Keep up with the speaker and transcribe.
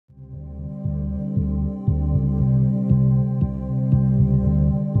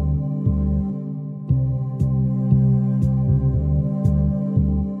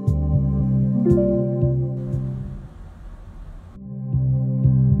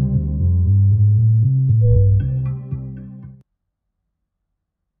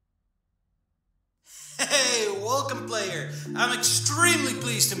I'm extremely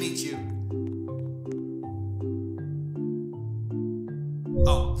pleased to meet you.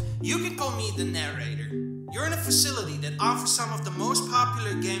 Oh, you can call me the narrator. You're in a facility that offers some of the most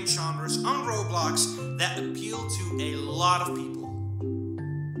popular game genres on Roblox that appeal to a lot of people.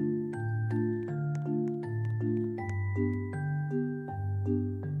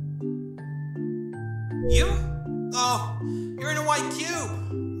 You? Oh, you're in a white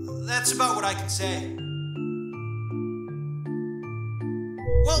cube. That's about what I can say.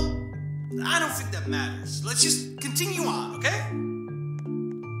 Well, I don't think that matters. Let's just continue on, okay?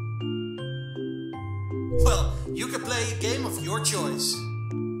 Well, you can play a game of your choice.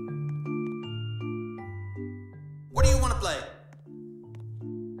 What do you want to play?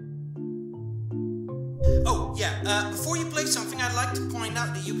 Oh, yeah, before you play something, I'd like to point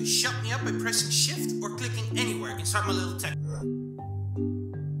out that you can shut me up by pressing Shift or clicking anywhere inside my little text.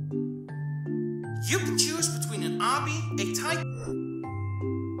 You can choose between an obby, a type...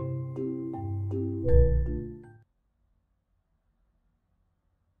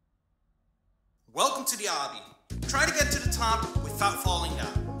 Welcome to the obby. Try to get to the top without falling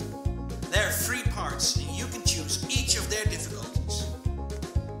down. There are 3 parts and you can choose each of their difficulties.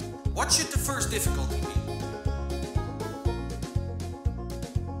 What should the first difficulty be?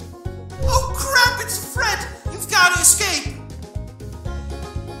 Oh crap, it's Fred! You've got to escape!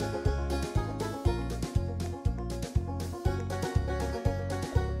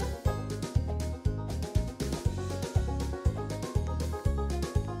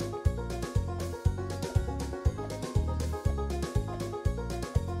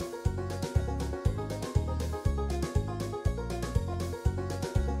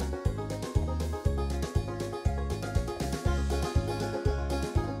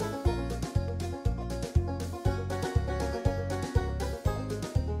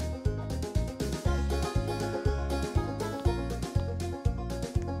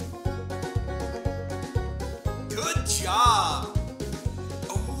 Good job!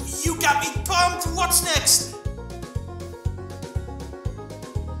 Oh, you got me pumped! What's next?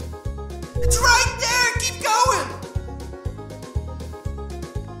 It's right there! Keep going!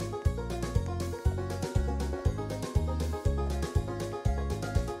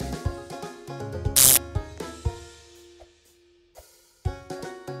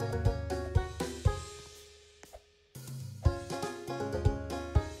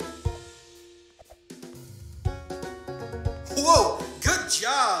 Whoa, good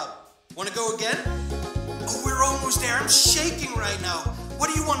job! Wanna go again? Oh, we're almost there. I'm shaking right now. What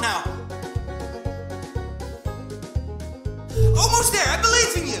do you want now? Almost there, I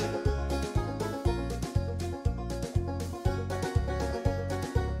believe in you!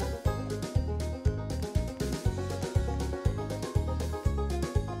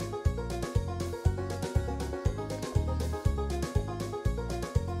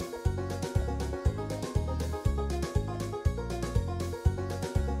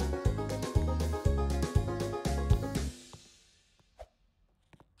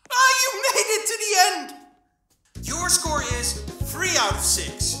 Your score is 3 out of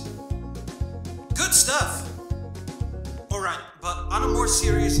 6. Good stuff. Alright, but on a more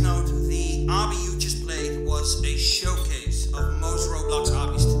serious note, the obby you just played was a showcase of most Roblox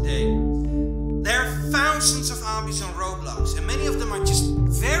obbies today. There are thousands of obbies on Roblox, and many of them are just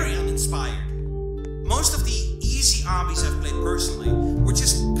very uninspired. Most of the easy obbies I've played personally were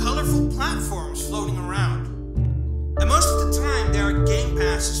just colorful platforms floating around. And most of the time there are game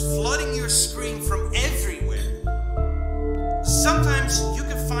passes flooding your screen from everywhere. Sometimes you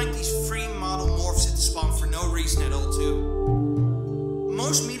can find these free model morphs at the spawn for no reason at all too.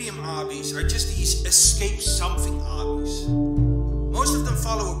 Most medium obbies are just these escape something obbies. Most of them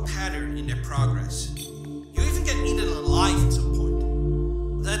follow a pattern in their progress. You even get eaten alive at some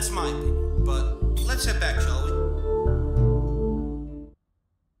point. That's my opinion, but let's head back, shall we?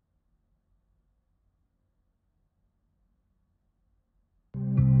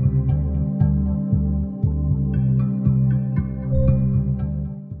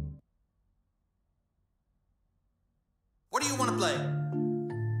 What do you want to play?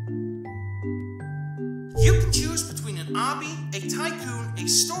 You can choose between an obby, a tycoon, a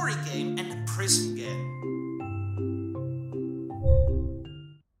story game, and a prison game.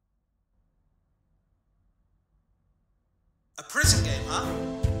 A prison game, huh?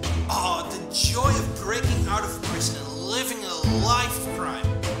 Oh, the joy of breaking out of prison and living a life of crime.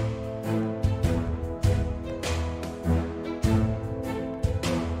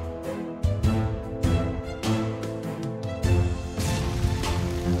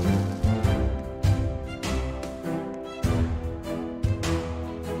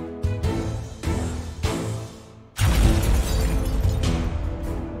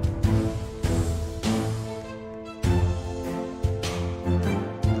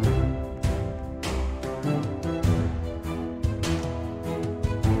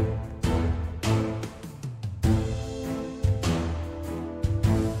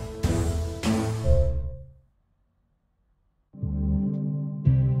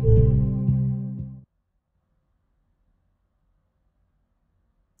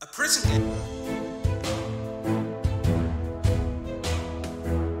 first-person game.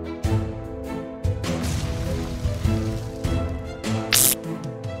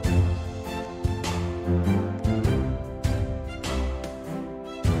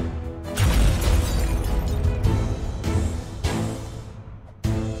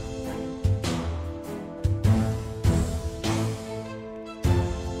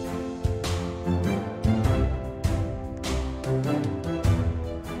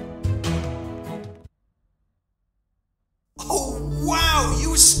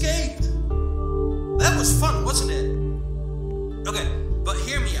 You escaped! That was fun, wasn't it? Okay, but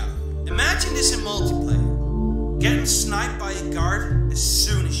hear me out. Imagine this in multiplayer. Getting sniped by a guard as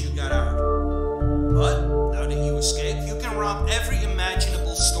soon as you got out. But, now that you escaped, you can rob every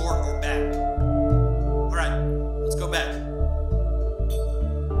imaginable store or bank. Alright, let's go back.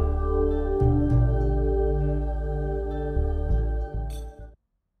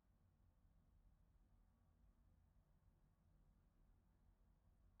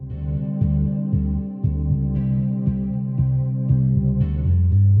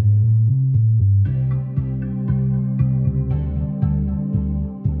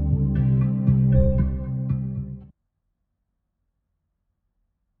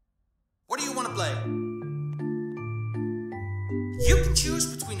 What do you want to play? You can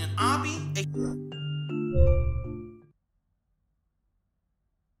choose between an obby,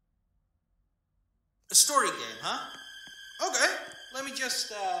 a story game, huh? Okay, let me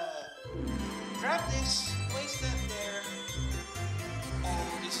just grab this, place that there.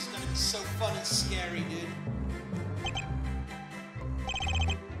 Oh, this is gonna be so fun and scary, dude.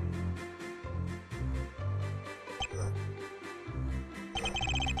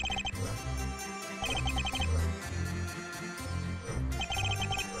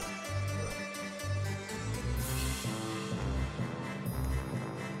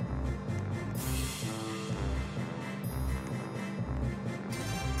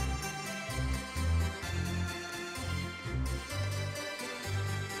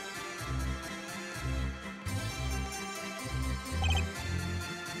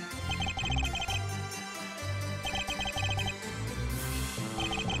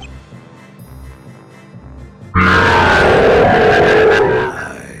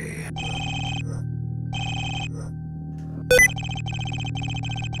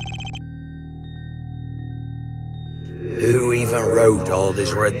 Who even wrote all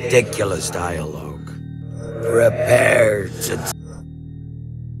this ridiculous dialogue? Prepare to...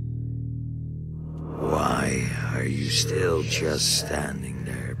 Why are you still just standing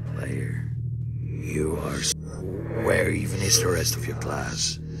there, player? You are... Where even is the rest of your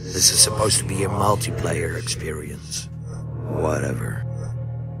class? This is supposed to be a multiplayer experience. Whatever.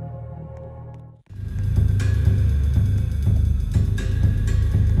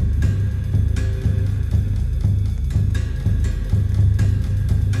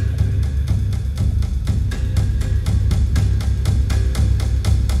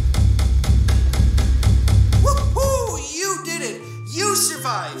 You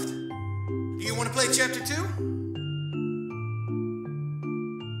survived! Do you want to play chapter 2?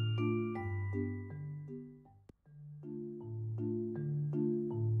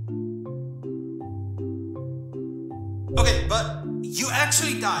 Okay, but you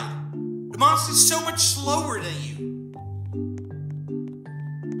actually died. The monster's so much slower than you.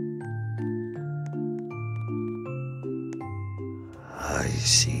 I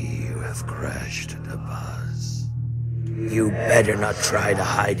see you have crashed the bus. You better not try to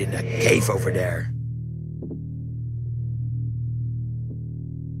hide in that cave over there.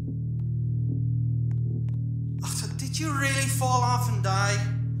 So did you really fall off and die?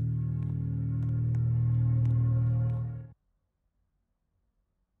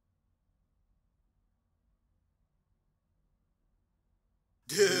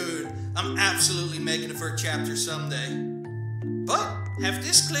 Dude, I'm absolutely making a third chapter someday. But have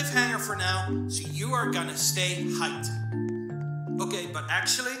this cliffhanger for now, so you are gonna stay hyped. Okay, but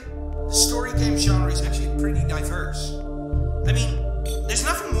actually, the story game genre is actually pretty diverse. I mean, there's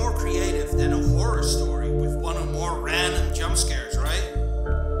nothing more creative than a horror story with one or more random jump scares, right?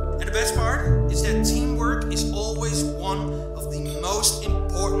 And the best part is that teamwork is always one of the most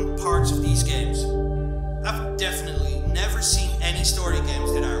important parts of these games. I've definitely never seen any story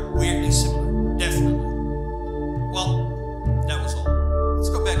games that are weirdly similar. Definitely. Well, that was all. Let's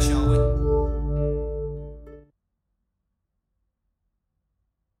go back, shall we?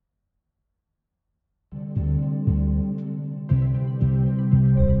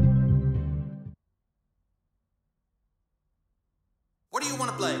 What do you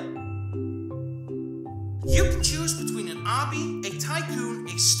want to play? You can choose between an obby, a tycoon,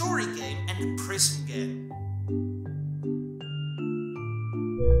 a story game, and a prison game.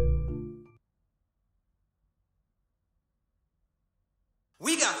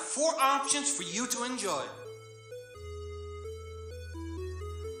 We got 4 options for you to enjoy.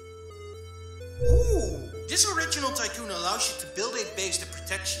 Ooh, this original tycoon allows you to build a base that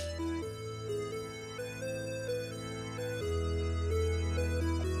protects you.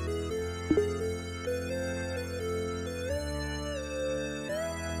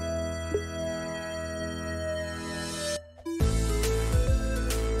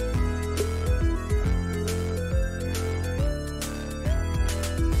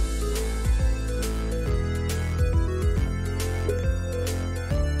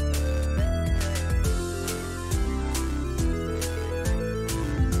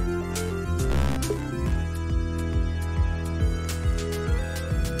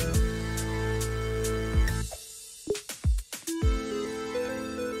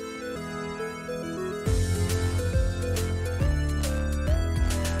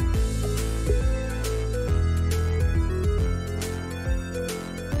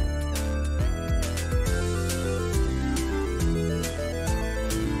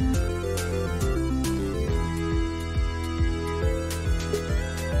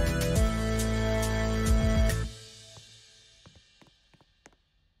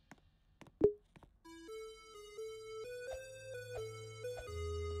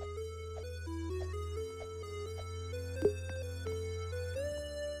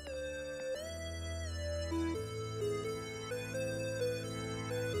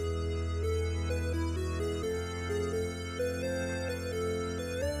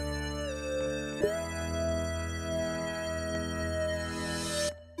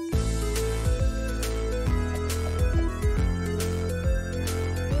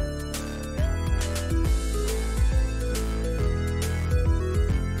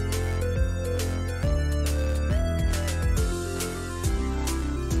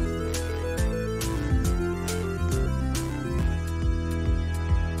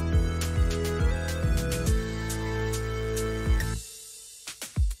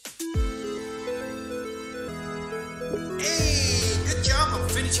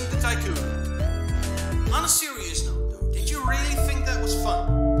 Finishing the tycoon. On a serious note though, did you really think that was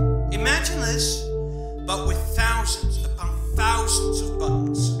fun? Imagine this, but with thousands upon thousands of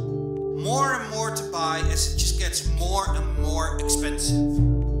buttons. More and more to buy as it just gets more and more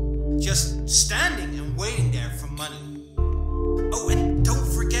expensive. Just standing and waiting there for money. Oh, and don't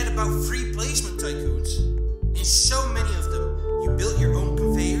forget about free placement tycoons. In so many of them, you build your own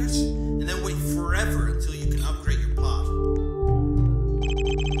conveyors and then wait forever until you can upgrade your plot.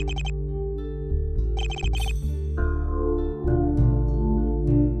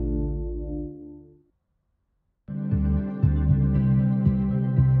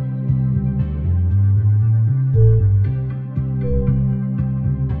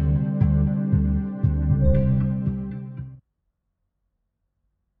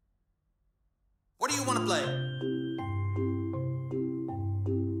 What do you want to play?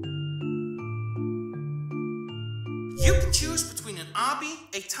 You can choose between an obby,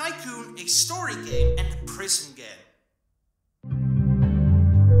 a tycoon, a story game, and a prison game.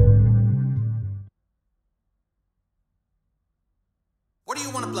 What do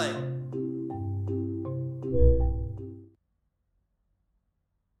you want to play?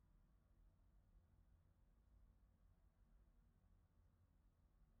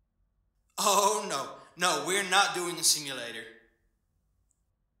 Oh no, we're not doing a simulator.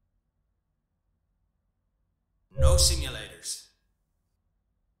 No simulators.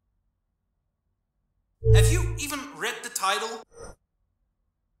 Have you even read the title?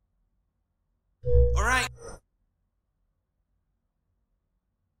 Alright.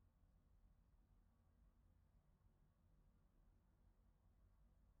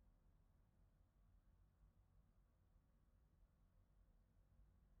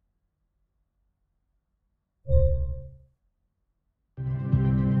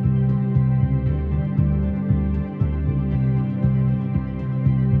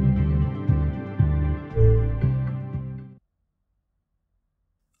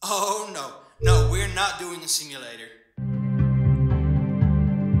 Oh no, we're not doing a simulator.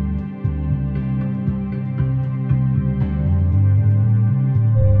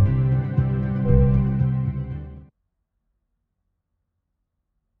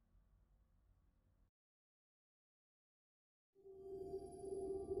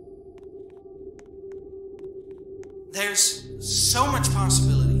 There's so much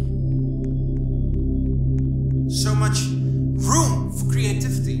possibility. So much room for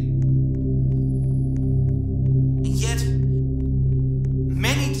creativity.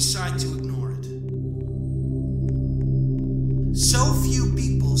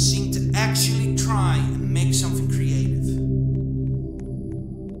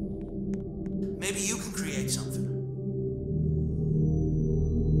 Maybe you can create something.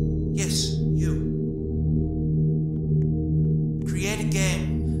 Yes, you. Create a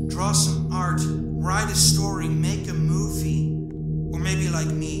game, draw some art, write a story, make a movie. Or maybe like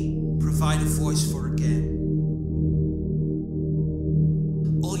me, provide a voice for a game.